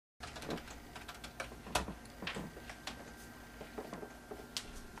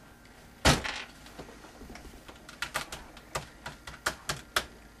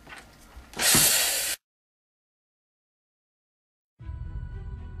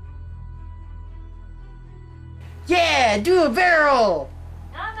Yeah, do a barrel!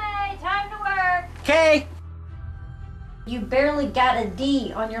 Name, time to work! Okay. You barely got a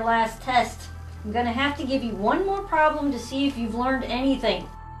D on your last test. I'm gonna have to give you one more problem to see if you've learned anything.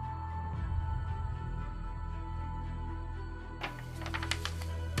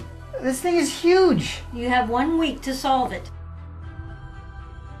 This thing is huge. You have 1 week to solve it.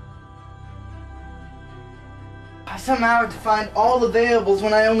 I somehow have to find all the variables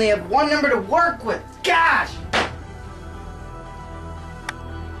when I only have one number to work with. Gosh!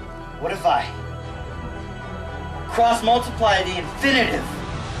 What if I cross-multiply the infinitive?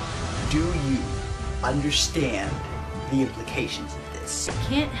 Do you understand the implications of this?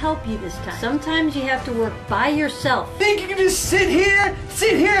 Can't help you this time. Sometimes you have to work by yourself. Think you can just sit here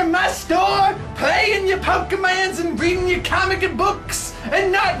in my store, playing your Pokemons and reading your comic and books,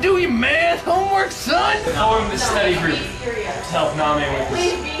 and not do your math homework, son? Form the study group to help Name with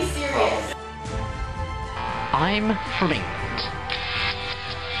this. Please be serious. I'm Flint.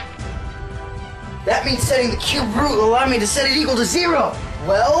 That means setting the cube root will allow me to set it equal to 0.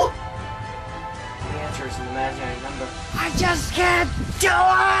 Well, The answer is an imaginary number. I just can't do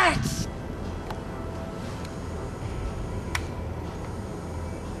it!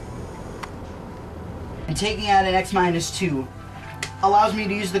 And taking out an x minus 2 allows me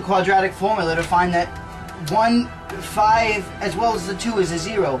to use the quadratic formula to find that 1, 5, as well as the 2 is a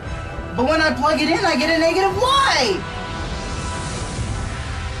 0. But when I plug it in, I get a negative y!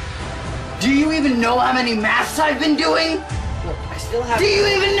 Do you even know how many maths I've been doing? Look, I still have... Do you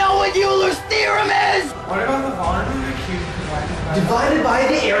even know what Euler's theorem is? What about the volume of the cube Divided by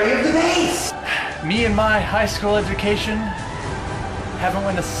the area of the base! Me and my high school education haven't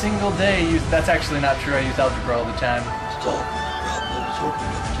went a single day used. That's actually not true. I use algebra all the time. I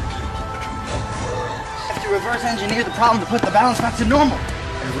have to reverse engineer the problem to put the balance back to normal.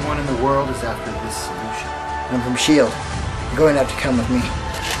 Everyone in the world is after this solution. I'm from S.H.I.E.L.D. You're going to have to come with me.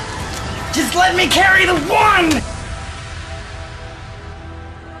 Just let me carry the 1!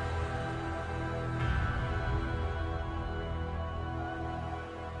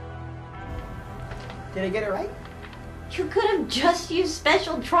 Did I get it right? You could have just used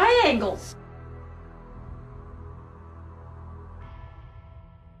special triangles.